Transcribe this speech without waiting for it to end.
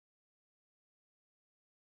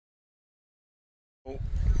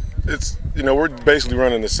It's, we're basically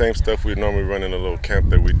running the same stuff we normally run in a little camp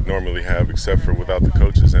that we normally have, except for without the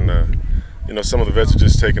coaches. And, some of the vets are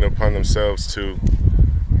just taking it upon themselves to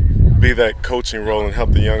be that coaching role and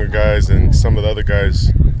help the younger guys and some of the other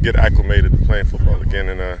guys get acclimated to playing football again.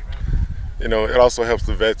 And, it also helps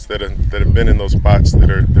the vets that have been in those spots that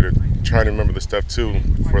are trying to remember the stuff too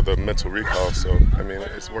for the mental recall. So,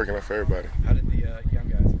 it's working out for everybody. How did the young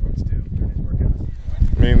guys and rooks do during these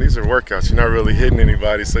workouts? These are workouts. You're not really hitting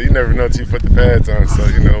anybody, so you never know until you put the pads on. So,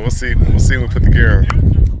 we'll see. We'll see when we put the gear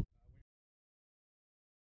on.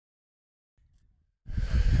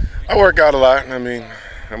 I work out a lot. I'm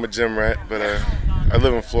a gym rat, but I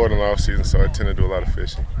live in Florida in the off season, so I tend to do a lot of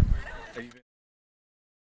fishing.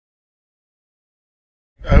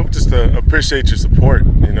 I just appreciate your support,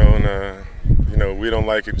 and we don't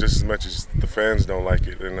like it just as much as the fans don't like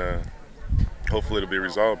it, and hopefully it'll be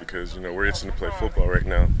resolved because we're itching to play football right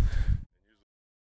now.